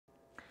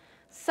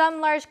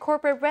Some large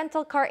corporate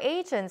rental car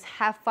agents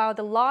have filed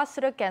a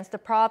lawsuit against the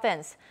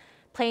province.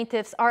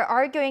 Plaintiffs are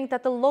arguing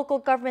that the local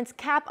government's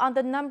cap on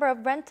the number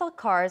of rental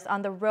cars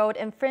on the road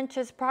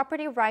infringes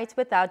property rights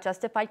without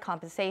justified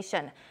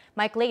compensation.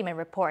 Mike Lehman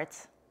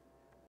reports.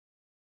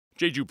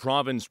 Jeju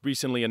Province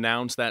recently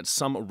announced that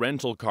some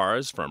rental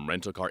cars from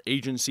rental car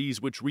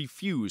agencies which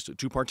refused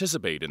to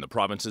participate in the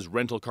province's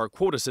rental car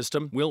quota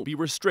system will be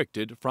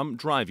restricted from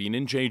driving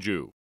in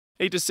Jeju.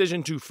 A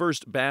decision to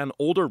first ban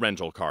older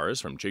rental cars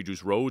from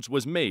Jeju's roads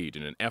was made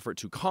in an effort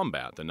to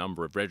combat the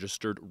number of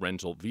registered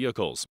rental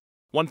vehicles.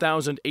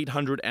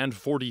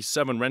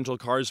 1,847 rental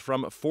cars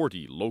from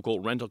 40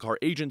 local rental car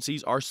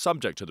agencies are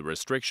subject to the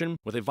restriction,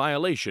 with a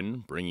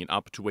violation bringing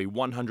up to a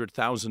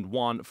 100,000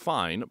 won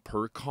fine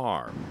per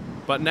car.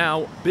 But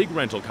now, big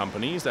rental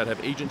companies that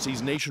have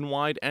agencies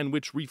nationwide and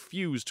which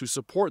refuse to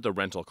support the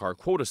rental car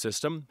quota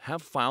system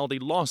have filed a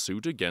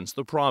lawsuit against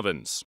the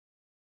province.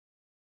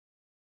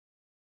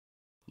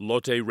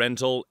 Lotte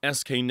Rental,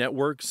 SK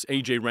Networks,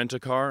 AJ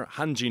Rent-A-Car,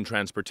 Hanjin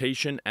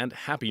Transportation, and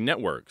Happy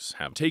Networks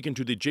have taken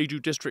to the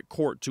Jeju District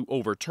Court to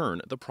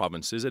overturn the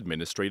province's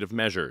administrative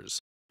measures.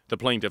 The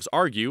plaintiffs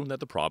argue that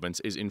the province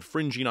is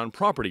infringing on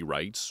property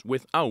rights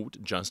without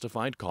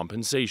justified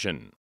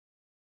compensation.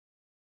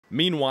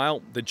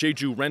 Meanwhile, the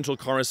Jeju Rental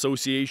Car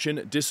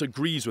Association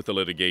disagrees with the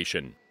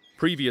litigation.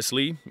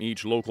 Previously,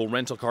 each local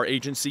rental car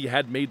agency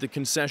had made the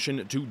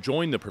concession to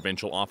join the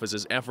provincial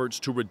office's efforts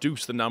to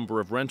reduce the number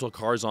of rental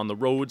cars on the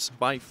roads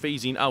by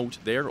phasing out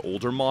their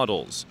older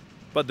models.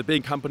 But the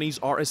big companies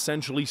are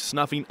essentially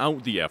snuffing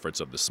out the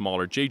efforts of the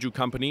smaller Jeju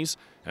companies,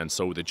 and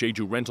so the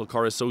Jeju Rental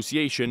Car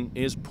Association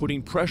is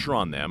putting pressure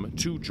on them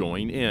to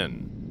join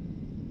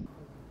in.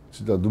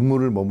 진짜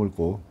눈물을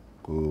머금고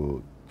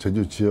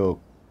제주 지역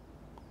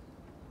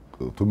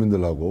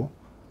도민들하고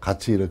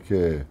같이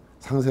이렇게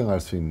상생할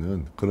수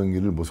있는 그런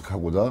일을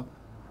모색하고자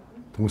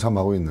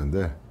동참하고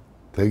있는데,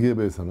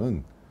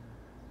 대기업에서는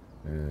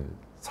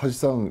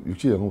사실상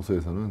육지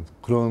영업소에서는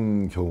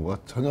그런 경우가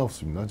전혀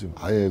없습니다. 지금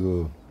아예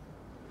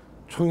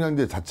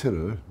총량제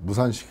자체를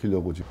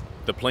무산시키려고 지금.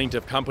 The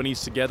plaintiff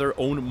companies together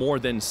own more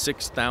than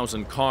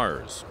 6,000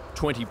 cars,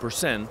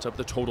 20% of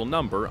the total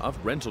number of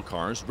rental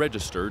cars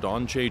registered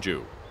on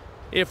Jeju.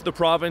 If the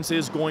province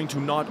is going to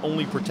not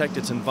only protect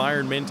its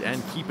environment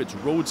and keep its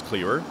roads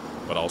clearer,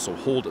 but also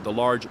hold the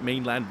large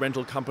mainland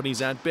rental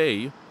companies at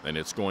bay, then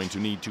it's going to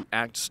need to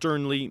act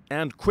sternly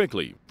and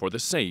quickly for the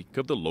sake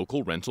of the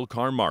local rental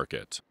car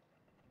market.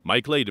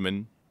 Mike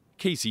Lehman,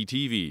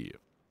 KCTV.